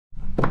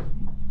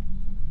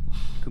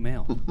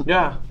Kumail.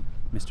 Yeah.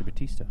 Mr.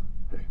 Bautista.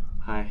 Hey.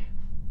 Hi.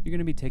 You're going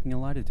to be taking a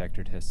lie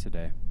detector test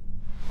today.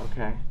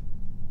 Okay.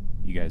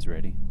 You guys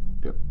ready?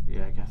 Yep.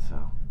 Yeah, I guess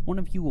so. One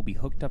of you will be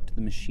hooked up to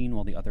the machine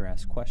while the other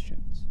asks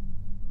questions.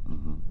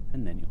 Mm-hmm.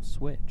 And then you'll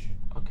switch.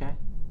 Okay.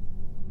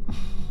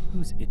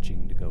 Who's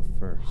itching to go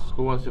first?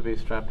 Who wants to be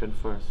strapped in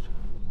first?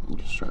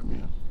 Just strap me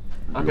in.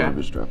 You Okay. want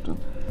to be strapped in?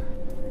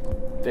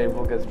 Dave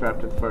will get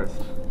strapped in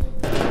first.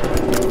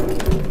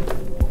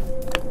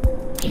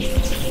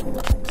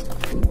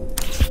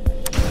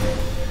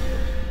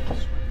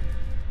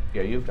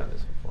 Yeah, you've done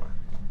this before.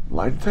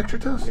 Lie detector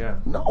test? Yeah.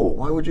 No.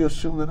 Why would you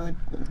assume that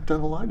I've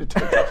done a lie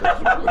detector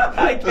test?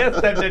 I guess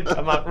that did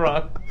come out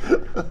wrong.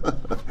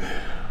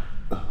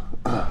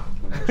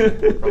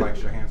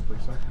 Relax your hands, please,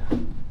 sir.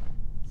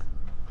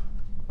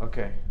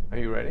 Okay, are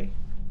you ready?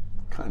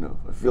 Kind of.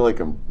 I feel like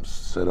I'm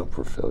set up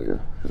for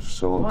failure. It's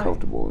so Why?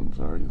 uncomfortable and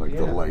sorry. Like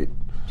the Yeah. light.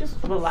 Just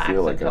I relax feel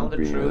and like tell I'm the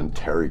being truth.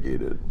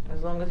 interrogated.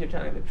 As long as you're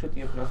telling the truth,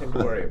 you have nothing to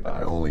worry I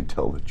about. only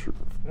tell the truth.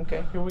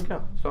 Okay, here we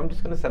go. So I'm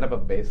just going to set up a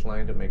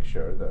baseline to make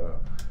sure the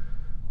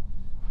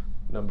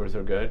numbers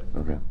are good.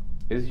 Okay.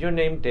 Is your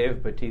name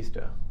Dave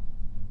Bautista?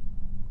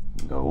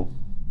 No.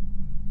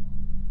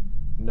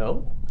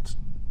 No? It's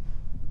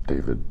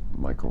David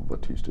Michael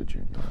Bautista Jr.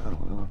 I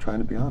don't know. I'm trying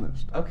to be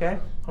honest. Okay,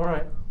 all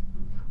right.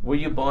 Were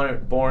you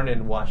born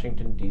in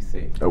Washington,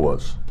 D.C.? I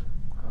was.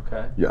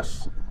 Okay.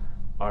 Yes.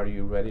 Are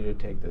you ready to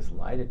take this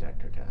lie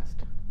detector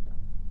test?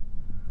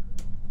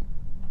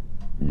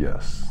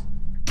 Yes.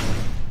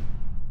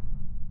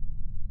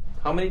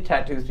 How many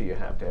tattoos do you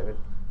have, David?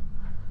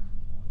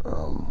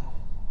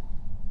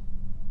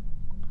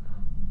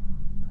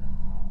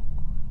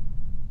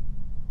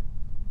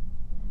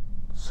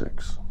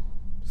 Six.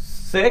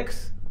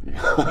 6?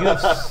 Yeah. You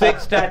have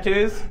 6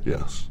 tattoos?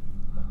 Yes.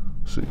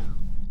 See.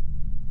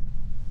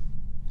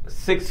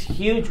 6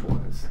 huge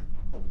ones.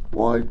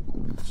 Well,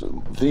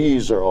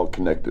 these are all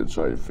connected,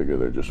 so I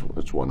figure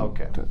it's one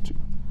Okay. tattoo.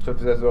 So if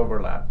there's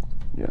overlap,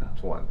 Yeah.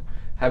 it's 1.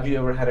 Have you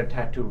ever had a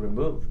tattoo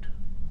removed?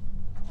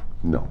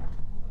 No.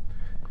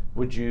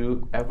 Would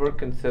you ever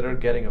consider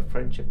getting a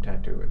friendship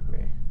tattoo with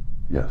me?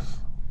 Yes.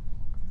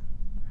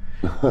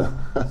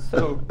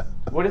 So,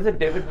 what is it,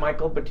 David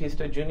Michael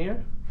Bautista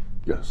Jr.?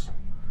 Yes.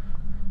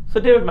 So,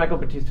 David Michael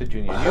Bautista Jr.,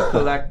 you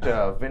collect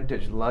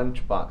vintage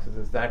lunch boxes,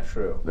 is that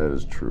true? That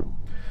is true.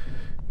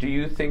 Do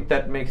you think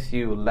that makes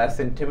you less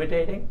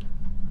intimidating?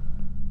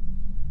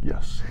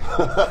 Yes.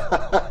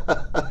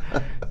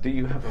 Do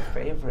you have a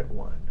favorite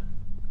one?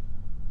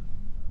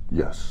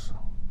 Yes.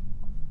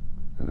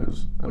 It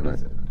is What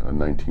is it? a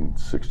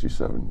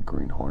 1967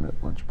 Green Hornet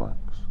lunchbox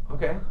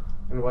Okay,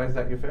 and why is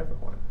that your favorite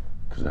one?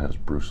 because it has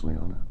Bruce Lee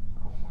on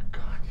Oh my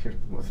God, you're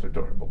the most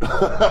adorable.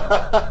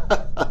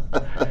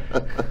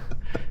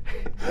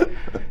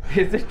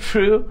 Is it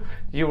true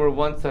you were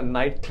once a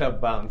nightclub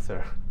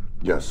bouncer?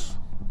 Yes.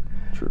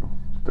 True.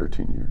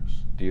 13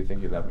 years. Do you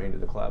think you let me into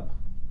the club?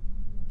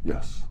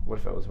 Yes. What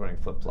if I was wearing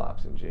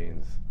flip-flops and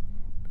jeans?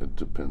 It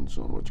depends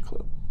on which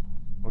club.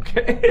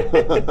 Okay.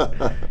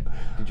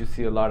 Did you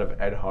see a lot of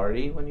Ed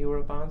Hardy when you were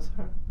a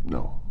bouncer?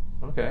 No.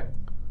 Okay.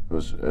 It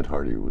was Ed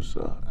Hardy was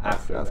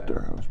After after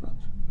that. I was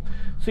bouncing.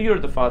 So you're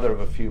the father of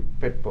a few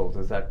pit bulls,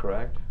 is that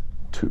correct?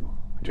 2.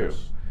 Two.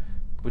 Yes.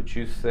 Would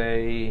you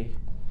say,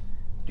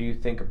 do you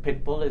think a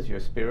pit bull is your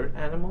spirit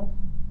animal?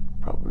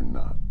 Probably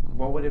not.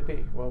 What would it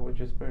be? What would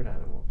your spirit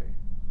animal be?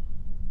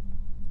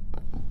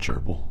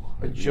 Gerbil.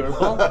 A maybe.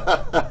 gerbil?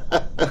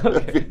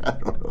 Okay.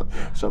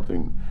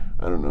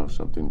 I don't know.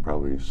 Something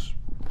probably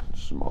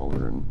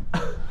smaller and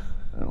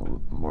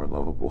more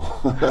lovable.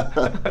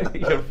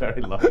 You're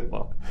very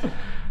lovable.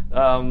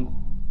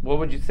 What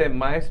would you say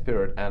my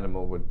spirit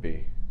animal would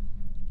be?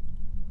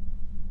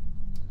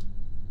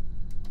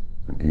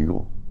 An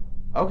eagle.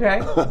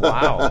 Okay.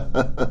 Wow.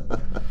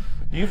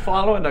 You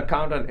follow an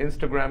account on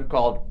Instagram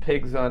called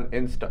Pigs on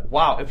Insta.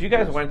 Wow. If you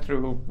guys Yes. went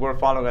through who were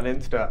following on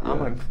Insta,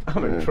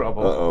 I'm in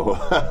trouble. Uh-oh.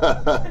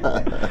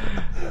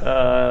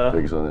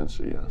 Pigs on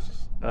Insta,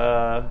 yes.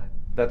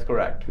 That's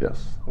correct.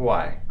 Yes.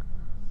 Why?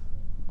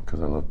 Because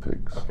I love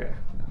pigs. Okay.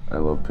 I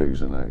love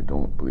pigs and I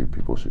don't believe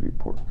people should eat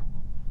pork.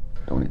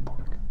 Don't eat pork.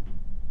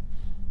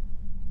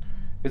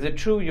 Is it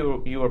true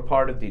you were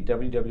part of the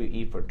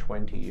WWE for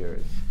 20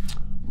 years?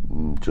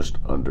 Just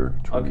under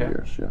 20 Okay.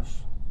 years,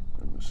 yes.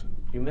 I miss it.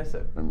 You miss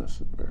it. I miss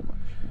it very much.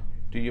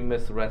 Do you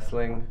miss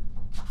wrestling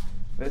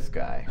this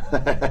guy?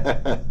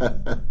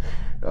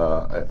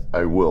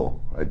 I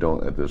will. I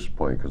don't at this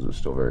point because it's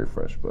still very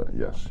fresh, but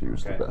yes, he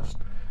was Okay. the best.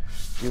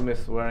 Do you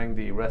miss wearing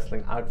the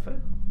wrestling outfit?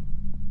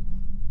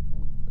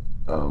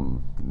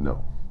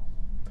 No.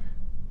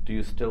 Do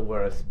you still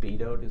wear a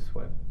Speedo to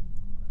swim?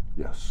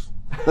 Yes.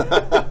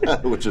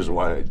 Which is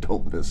why I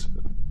don't miss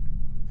it.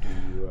 Do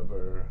you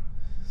ever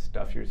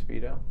stuff your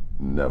Speedo?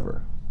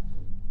 Never.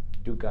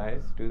 Do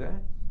guys do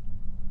that?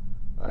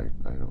 I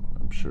don't.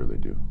 I'm sure they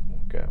do.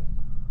 Okay.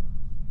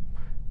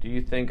 Do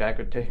you think I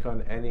could take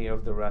on any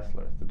of the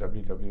wrestlers, the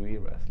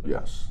WWE wrestlers?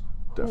 Yes,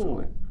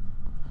 definitely.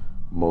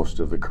 Most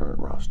of the current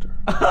roster.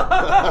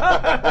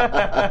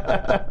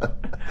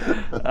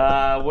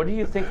 What do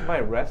you think my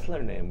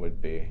wrestler name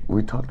would be?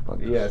 We talked about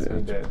this. Yes, we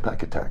it's did.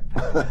 Pack Attack.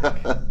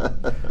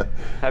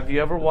 Have you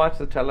ever watched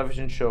the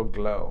television show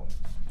Glow?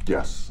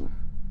 Yes.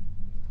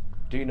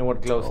 Do you know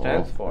what Glow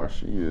stands for?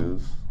 She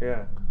is.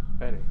 Yeah,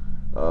 Betty.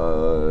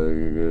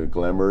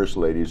 Glamorous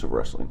ladies of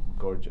wrestling.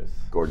 Gorgeous.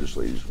 Gorgeous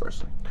ladies of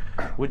wrestling.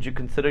 Would you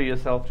consider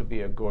yourself to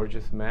be a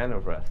gorgeous man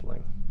of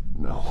wrestling?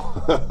 No.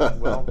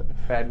 Well,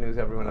 bad news,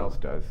 everyone else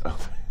does.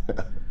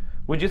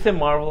 Would you say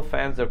Marvel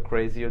fans are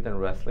crazier than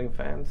wrestling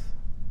fans?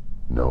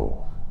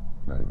 No,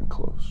 not even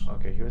close.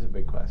 Okay, here's a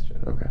big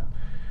question. Okay.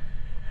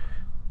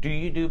 Do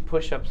you do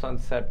push-ups on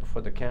set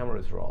before the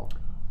cameras roll?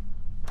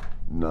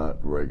 Not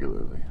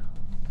regularly,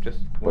 Just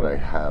but I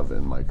have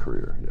in my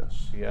career,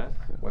 yes. Yes?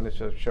 When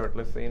it's a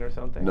shirtless scene or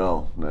something?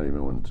 No, not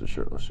even when it's a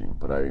shirtless scene.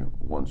 But I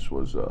once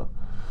was,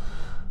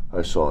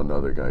 I saw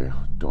another guy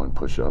doing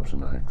push-ups,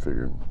 and I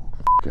figured,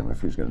 F him,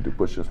 if he's going to do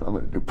push-ups, I'm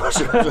going to do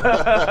push-ups.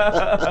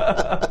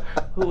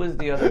 Who was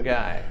the other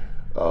guy?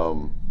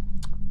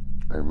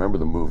 I remember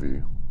the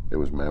movie. It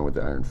was Man with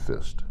the Iron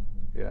Fist.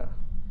 Yeah.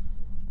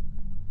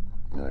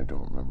 And I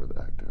don't remember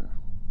the actor.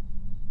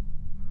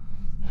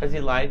 Has he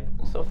lied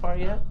so far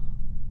yet?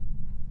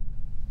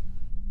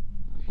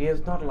 He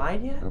has not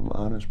lied yet? I'm an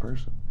honest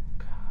person.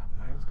 God,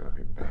 mine's going to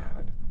be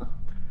bad.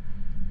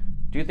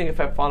 Do you think if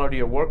I followed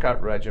your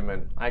workout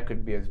regimen, I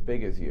could be as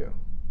big as you?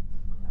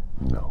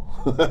 No.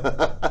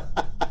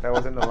 That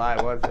wasn't a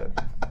lie, was it?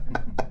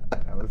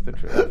 That was the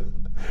truth.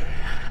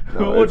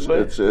 No,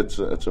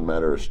 it's a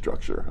matter of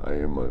structure. I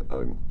am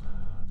a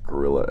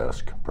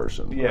gorilla-esque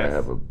person. Yes. I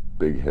have a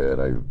big head.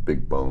 I have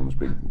big bones,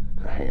 big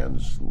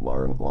hands,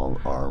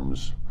 long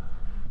arms.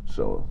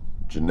 So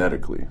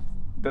genetically,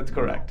 That's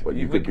correct. but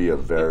you could be a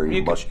very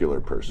muscular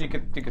person.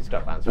 You could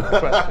stop answering the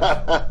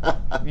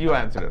question. You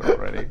answered it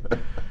already.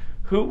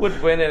 Who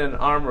would win in an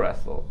arm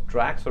wrestle,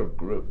 Drax or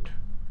Groot?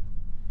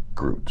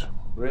 Groot.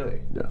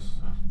 Really? Yes.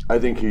 I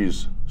think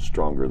he's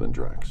stronger than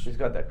Drax. He's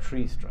got that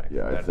tree strength.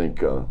 Yeah, I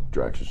think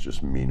Drax is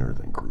just meaner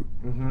than Groot.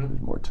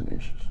 He's more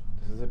tenacious.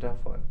 This is a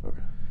tough one.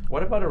 Okay.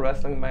 What about a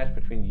wrestling match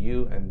between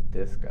you and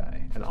this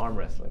guy? An arm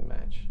wrestling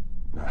match?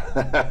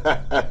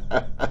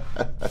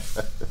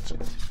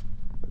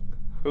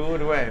 Who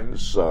would win?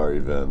 Sorry,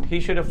 Vin. He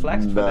should have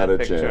flexed for Not that a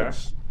picture.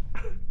 chance.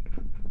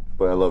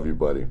 But I love you,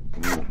 buddy.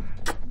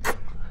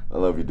 I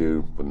love you,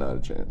 dude, but not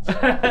a chance.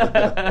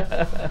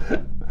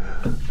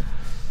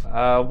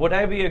 Would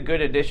I be a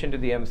good addition to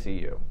the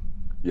MCU?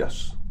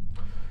 Yes.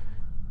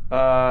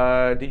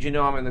 Did you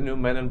know I'm in the new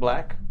Men in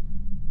Black?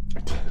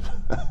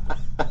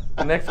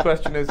 The next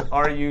question is,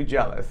 are you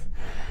jealous?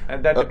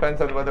 And that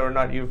depends on whether or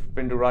not you've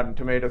been to Rotten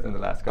Tomatoes in the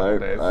last couple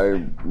of days.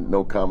 I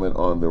no comment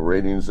on the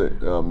ratings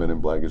that Men in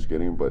Black is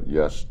getting, but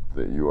yes,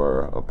 that you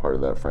are a part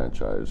of that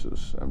franchise.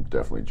 I'm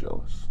definitely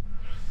jealous.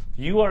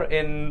 You are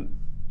in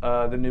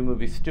the new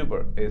movie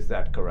Stuber, is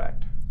that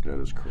correct? That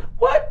is correct.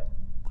 What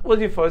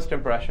was your first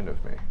impression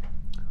of me?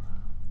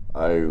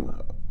 I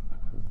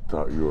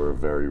thought you were a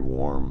very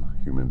warm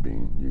human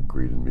being. You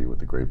greeted me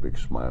with a great big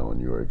smile,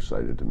 and you were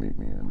excited to meet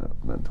me, and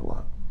that meant a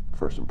lot.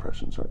 First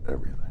impressions are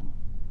everything.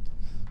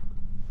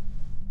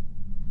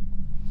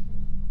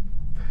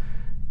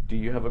 Do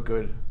you have a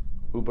good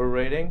Uber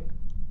rating?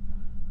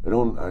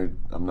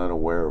 I'm not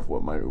aware of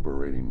what my Uber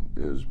rating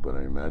is, but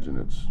I imagine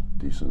it's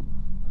decent.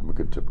 I'm a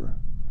good tipper.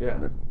 Yeah.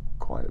 I'm a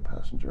quiet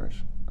passenger.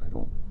 I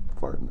don't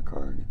fart in the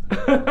car or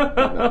anything.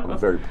 I'm a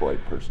very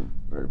polite person,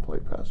 very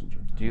polite passenger.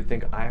 Do you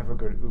think I have a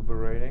good Uber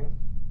rating?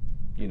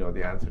 You know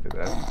the answer to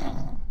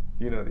that.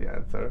 You know the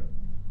answer.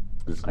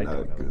 It's I not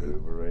don't have a good good.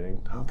 Uber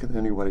rating. How can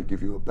anybody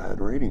give you a bad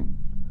rating?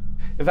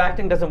 If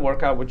acting doesn't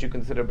work out, would you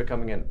consider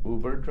becoming an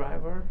Uber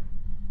driver?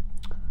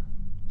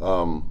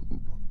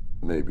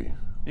 Maybe.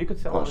 You could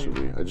sell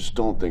Possibly. I just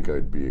don't think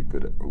I'd be a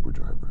good Uber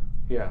driver.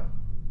 Yeah,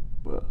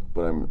 But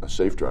I'm a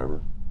safe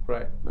driver.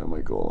 right. That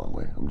might go a long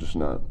way. I'm just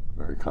not a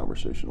very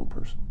conversational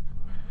person,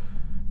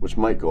 which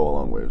might go a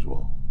long way as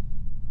well.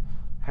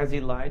 Has he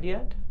lied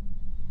yet?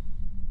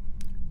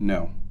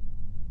 No.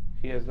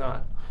 He has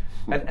not.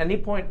 At any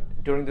point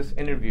during this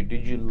interview,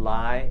 did you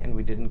lie and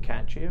we didn't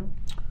catch you?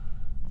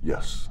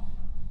 Yes.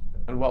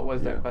 And what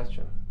was that Yeah.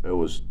 question? It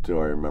was, do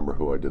I remember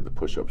who I did the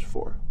push-ups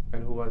for?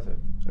 And who was it?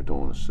 I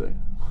don't want to say.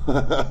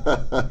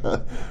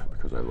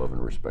 Because I love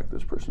and respect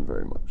this person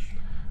very much.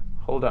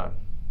 Hold on.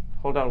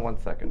 Hold on 1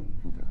 second.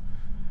 Okay.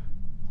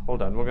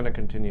 Hold on. We're going to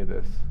continue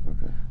this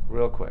Okay.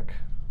 real quick.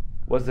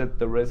 Was it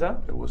the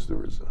RZA? It was the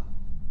RZA.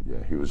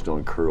 Yeah, he was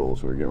doing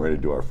curls. We were getting ready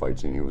to do our fight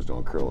scene. He was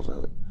doing curls. I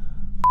was like,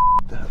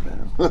 that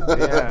man.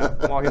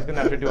 Yeah. Well, he's going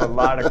to have to do a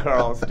lot of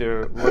curls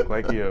to look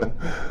like you.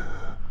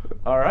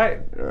 All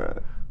right. All right.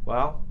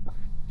 Well,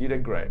 you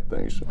did great.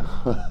 Thanks.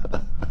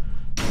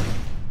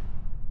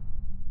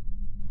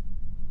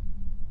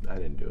 I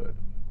didn't do it.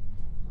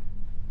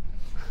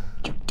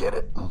 You did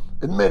it.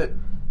 Admit it.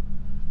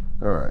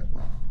 All right.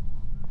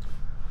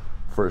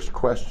 First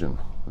question.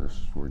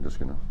 We're just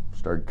going to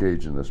start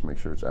gauging this, make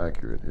sure it's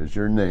accurate. Is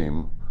your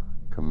name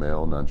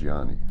Kumail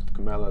Nanjiani?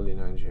 Kumail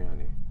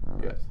Nanjiani. All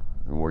right. Yes.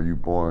 And were you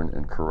born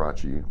in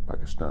Karachi,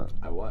 Pakistan?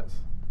 I was.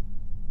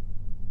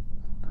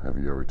 Have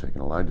you ever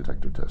taken a lie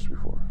detector test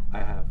before? I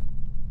have.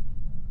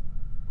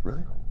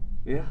 Really?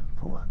 Yeah.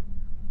 For what?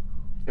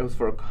 It was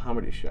for a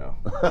comedy show.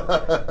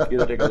 You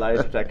had to take a lie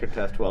detector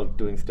test while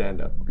doing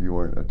stand-up. You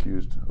weren't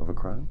accused of a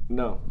crime?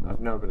 No, I've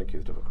never been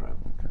accused of a crime.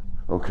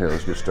 Okay,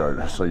 let's get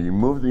started. So you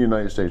moved to the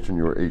United States when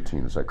you were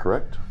 18, is that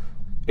correct?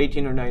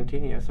 18 or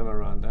 19, yes, I'm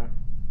around there.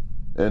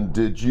 And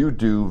did you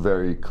do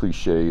very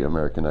cliche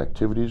American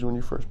activities when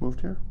you first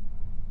moved here?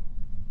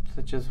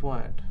 Such as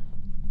what?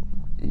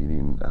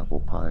 Eating apple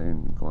pie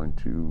and going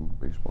to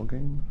baseball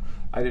games?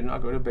 I did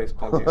not go to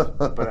baseball games,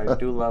 but I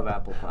do love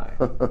apple pie.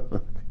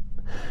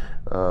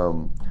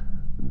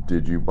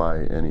 Did you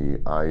buy any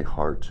I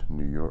Heart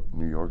New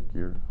York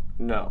gear?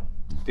 No.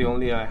 The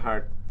only I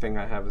Heart thing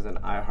I have is an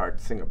I Heart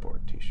Singapore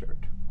t-shirt.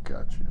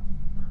 Got you.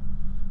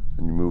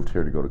 And you moved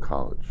here to go to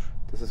college?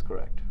 This is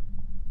correct.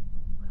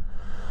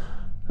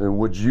 And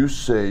would you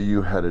say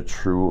you had a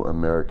true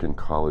American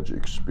college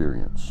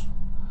experience?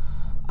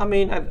 I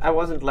mean, I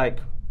wasn't like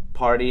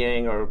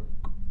partying, or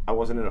I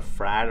wasn't in a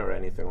frat or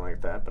anything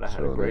like that, but I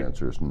had a great... So the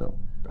answer is no.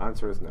 The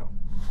answer is no.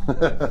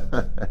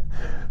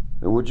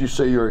 And would you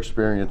say your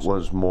experience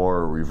was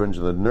more Revenge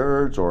of the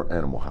Nerds or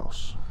Animal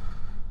House?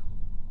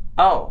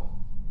 Oh,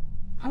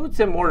 I would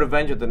say more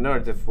Revenge of the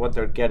Nerds if what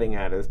they're getting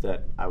at is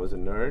that I was a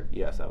nerd.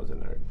 Yes, I was a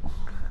nerd.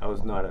 I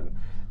was not an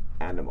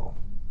animal.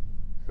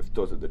 If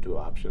those are the two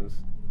options.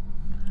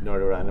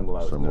 Nerd or animal,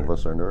 I was Some nerd. of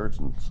us are nerds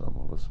and some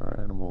of us are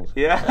animals.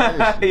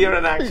 Yeah, you're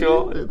an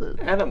actual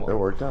animal. That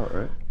worked out,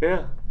 right?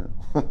 Yeah,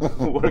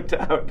 worked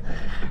out.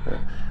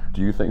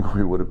 Do you think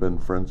we would have been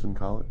friends in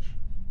college?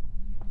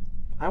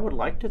 I would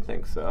like to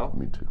think so.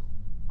 Me too.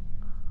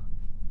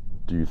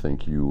 Do you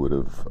think you would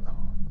have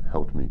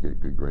helped me get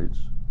good grades?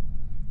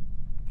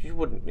 You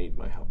wouldn't need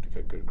my help to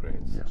get good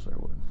grades. Yes, I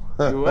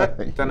would. You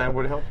would? Then I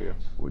would help you.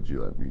 Would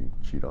you let me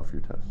cheat off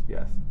your test?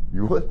 Yes.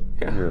 You would?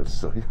 Yeah. You're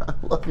so, I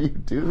love you,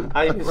 dude.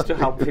 I used to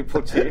help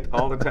people cheat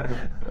all the time.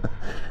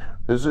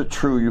 Is it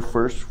true you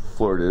first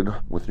flirted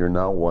with your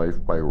now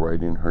wife by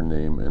writing her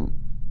name in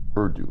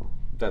Urdu?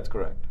 That's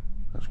correct.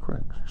 That's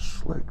correct.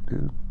 Slick,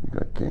 dude. You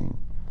got game.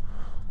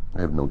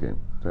 I have no game.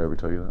 Did I ever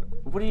tell you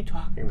that? What are you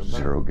talking about?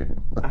 Zero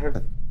game.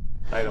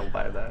 I don't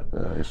buy that.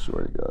 I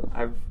swear to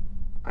God.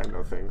 I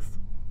know things.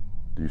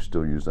 Do you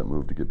still use that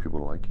move to get people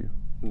to like you?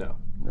 No.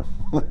 No.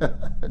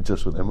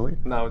 Just with Emily?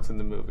 Now it's in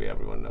the movie.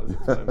 Everyone knows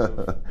it's my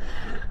movie.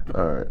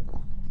 All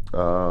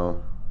right.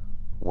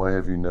 Why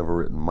have you never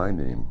written my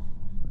name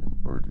in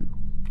Urdu?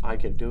 I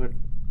can do it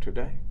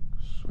today.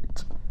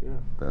 Sweet. Yeah.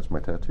 That's my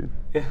tattoo.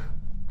 Yeah.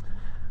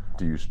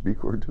 Do you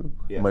speak Urdu?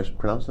 Yes. Am I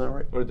pronouncing that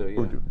right? Urdu, yeah.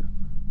 Urdu,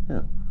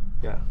 yeah.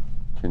 Yeah.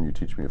 Can you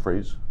teach me a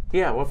phrase?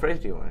 Yeah, what phrase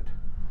do you want?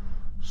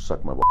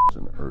 Suck my balls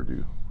in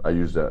Urdu. I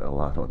use that a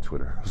lot on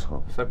Twitter.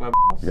 So Suck my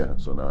balls? yeah,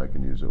 so now I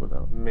can use it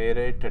without.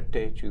 Mere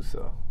tate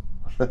chuso.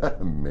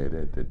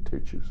 Mere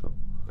tate chuso.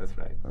 That's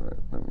right. All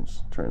right, that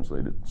means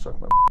translated, suck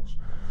my balls.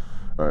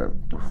 All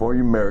right, before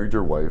you married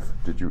your wife,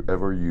 did you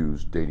ever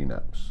use dating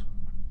apps?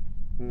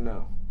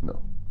 No.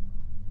 No.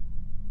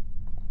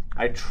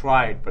 I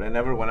tried, but I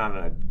never went on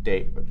a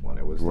date with one.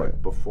 It was Right.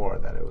 like before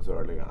that. It was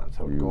early on.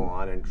 So I would go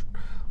on and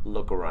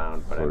look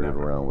around, but I Flirted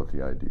never. around with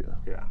the idea.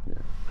 Yeah.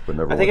 But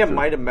never I think I went to-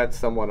 might have met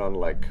someone on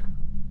like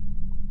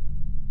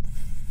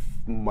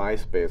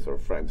MySpace or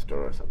Friendster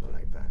or something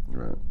like that.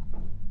 Right.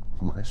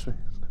 MySpace.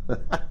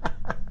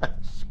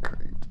 That's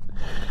great.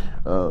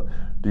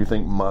 Do you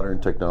think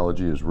modern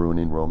technology is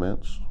ruining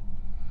romance?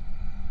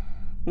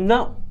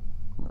 No.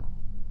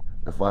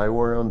 If I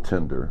were on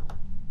Tinder,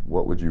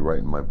 what would you write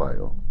in my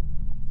bio?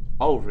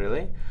 Oh,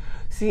 really?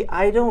 See,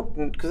 I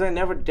don't, because I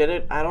never did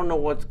it, I don't know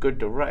what's good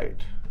to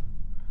write.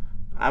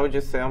 I would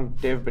just say I'm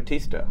Dave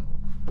Bautista.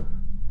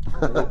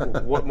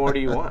 What more do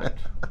you want?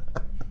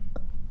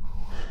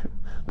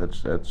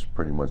 That's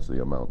pretty much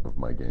the amount of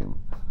my game.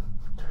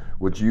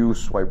 Would you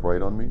swipe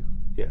right on me?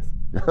 Yes.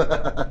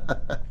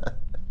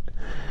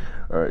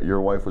 All right, your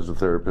wife was a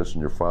therapist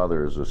and your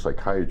father is a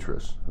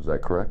psychiatrist. Is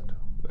that correct?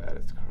 That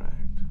is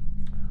correct.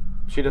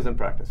 She doesn't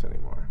practice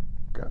anymore.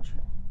 Gotcha.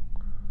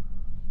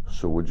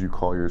 So would you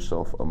call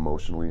yourself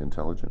emotionally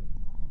intelligent?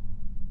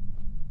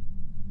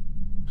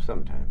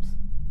 Sometimes.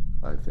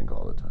 I think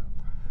all the time.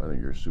 I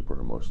think you're super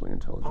emotionally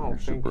intelligent. Oh, You're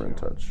thank super in you.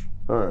 touch.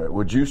 All right.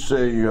 Would you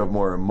say you have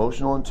more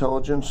emotional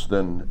intelligence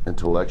than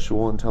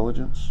intellectual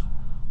intelligence?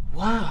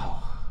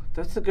 Wow,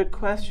 that's a good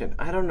question.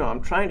 I don't know.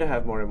 I'm trying to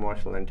have more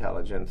emotional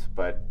intelligence,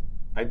 but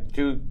I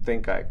do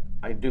think I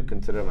do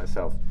consider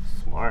myself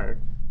smart.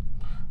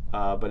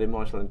 But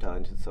emotional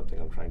intelligence is something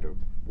I'm trying to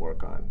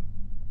work on.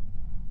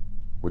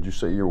 Would you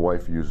say your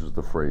wife uses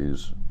the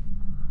phrase,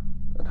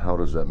 and how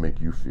does that make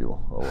you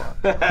feel a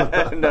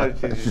lot? No,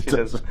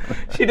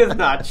 she does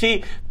not.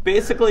 She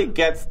basically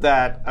gets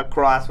that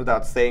across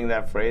without saying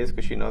that phrase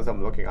because she knows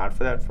I'm looking out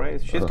for that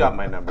phrase. She's got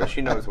my number.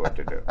 She knows what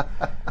to do.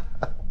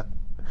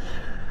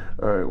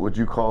 All right. Would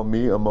you call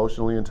me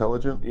emotionally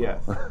intelligent?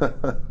 Yes.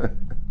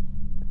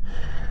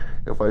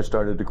 If I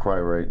started to cry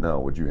right now,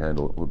 would you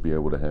be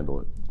able to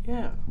handle it?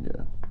 Yeah.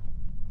 Yeah.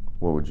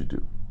 What would you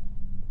do?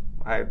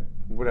 I'd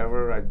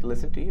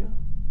listen to you.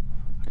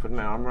 I'd put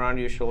my arm around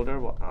your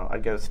shoulder.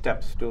 I'd get a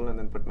step stool and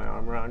then put my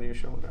arm around your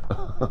shoulder.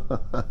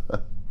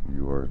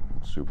 You are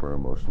super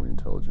emotionally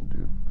intelligent,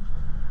 dude.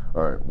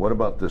 All right, what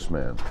about this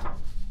man,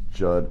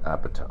 Judd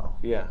Apatow?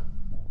 Yeah.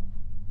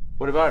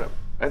 What about him?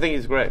 I think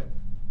he's great.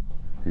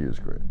 He is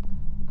great.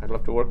 I'd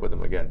love to work with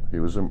him again. He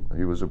was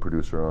a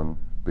producer on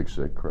Big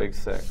Sick, correct? Big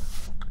Sick.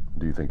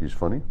 Do you think he's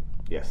funny?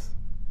 Yes.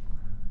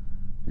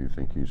 Do you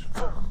think he's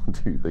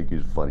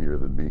funnier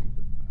than me?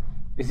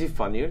 Is he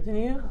funnier than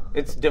you?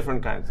 It's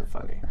different kinds of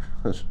funny.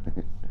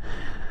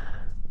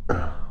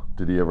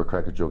 Did he ever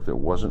crack a joke that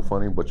wasn't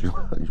funny, but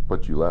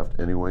you laughed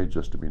anyway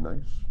just to be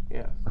nice?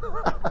 Yes.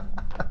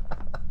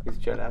 He's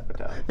Judd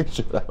Apatow. He's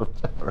Judd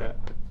Apatow. Right?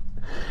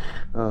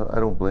 Yeah. I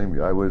don't blame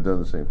you. I would have done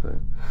the same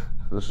thing.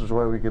 This is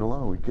why we get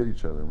along. We get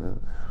each other, man.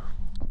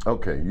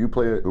 Okay, you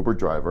play an Uber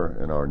driver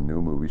in our new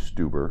movie,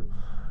 STUBER,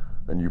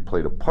 and you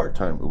played a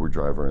part-time Uber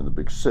driver in The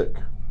Big Sick,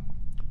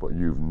 but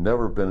you've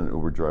never been an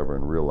Uber driver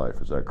in real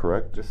life. Is that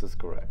correct? This is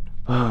correct.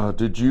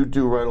 Did you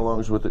do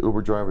ride-alongs with the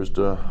Uber drivers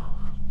to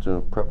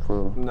prep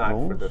for Not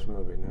roles? for this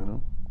movie,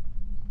 no.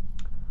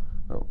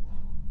 No.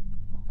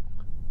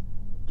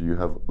 Do you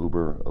have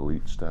Uber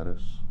Elite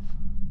status?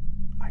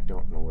 I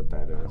don't know what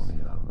that is. I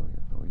don't know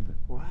either.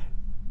 What?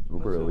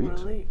 Uber What's Elite?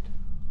 Uber Elite?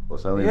 Well,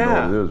 I don't even know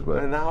what it is, but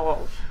And now,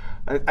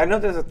 I know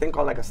there's a thing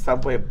called like a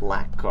Subway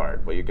Black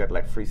Card where you get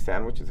like free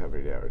sandwiches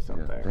every day or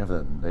something. yeah, they have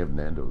that. They have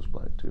Nando's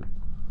Black too.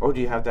 Oh,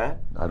 do you have that?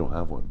 I don't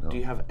have one. No. Do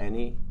you have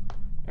any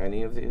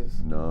of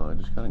these? No, I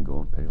just kind of go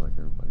and pay like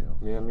everybody else.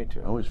 Yeah, me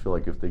too. I always feel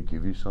like if they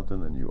give you something,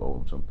 then you owe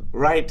them something.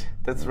 Right.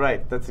 That's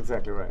right. That's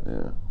exactly right.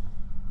 Yeah.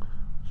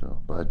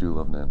 So, but I do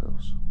love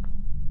Nando's.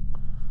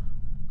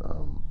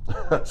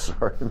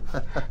 Sorry,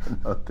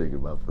 I'm not thinking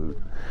about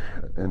food.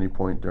 At any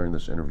point during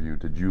this interview,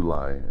 did you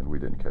lie and we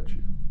didn't catch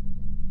you?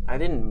 I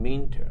didn't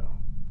mean to.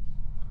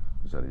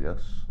 Is that a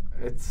yes?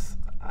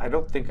 I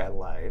don't think I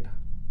lied.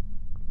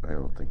 I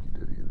don't think you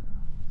did either.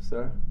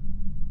 Sir?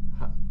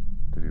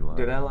 Did he lie?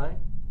 Did I lie?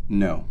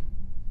 No.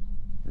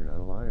 You're not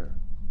a liar.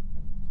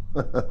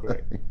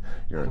 Great.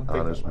 You're an I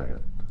don't honest think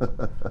I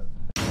man.